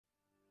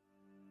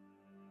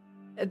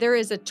There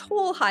is a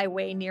toll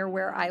highway near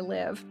where I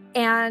live.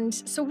 And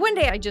so one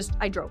day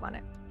I drove on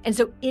it. And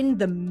so in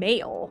the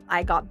mail,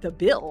 I got the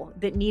bill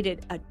that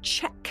needed a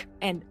check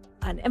and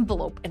an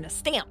envelope and a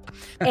stamp.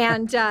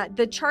 And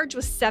the charge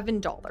was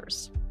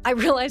 $7. I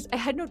realized I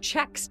had no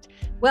checks.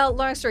 Well,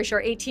 long story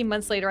short, 18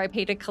 months later, I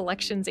paid a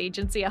collections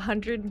agency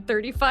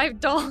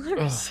 $135.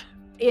 Ugh.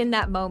 In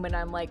that moment,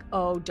 I'm like,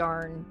 oh,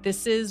 darn,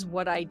 this is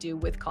what I do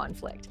with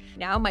conflict.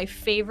 Now, my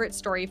favorite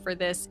story for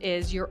this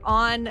is you're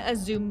on a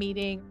Zoom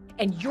meeting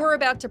and you're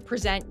about to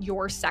present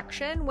your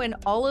section when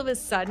all of a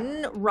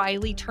sudden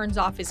Riley turns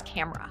off his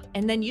camera.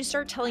 And then you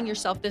start telling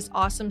yourself this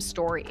awesome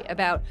story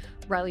about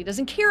Riley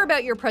doesn't care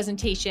about your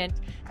presentation.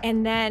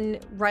 And then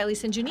Riley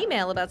sends you an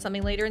email about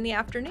something later in the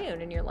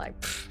afternoon. And you're like,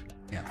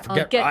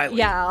 Riley.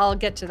 I'll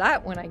get to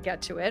that when I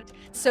get to it.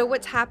 So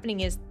what's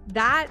happening is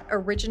that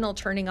original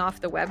turning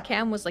off the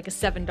webcam was like a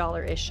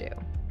 $7 issue.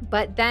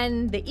 But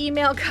then the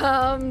email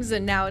comes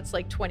and now it's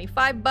like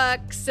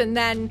 $25. And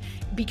then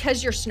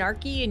because you're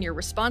snarky in your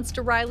response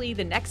to Riley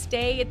the next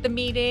day at the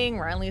meeting,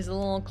 Riley's a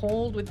little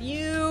cold with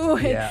you,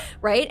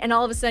 right? And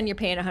all of a sudden you're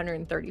paying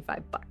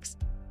 $135.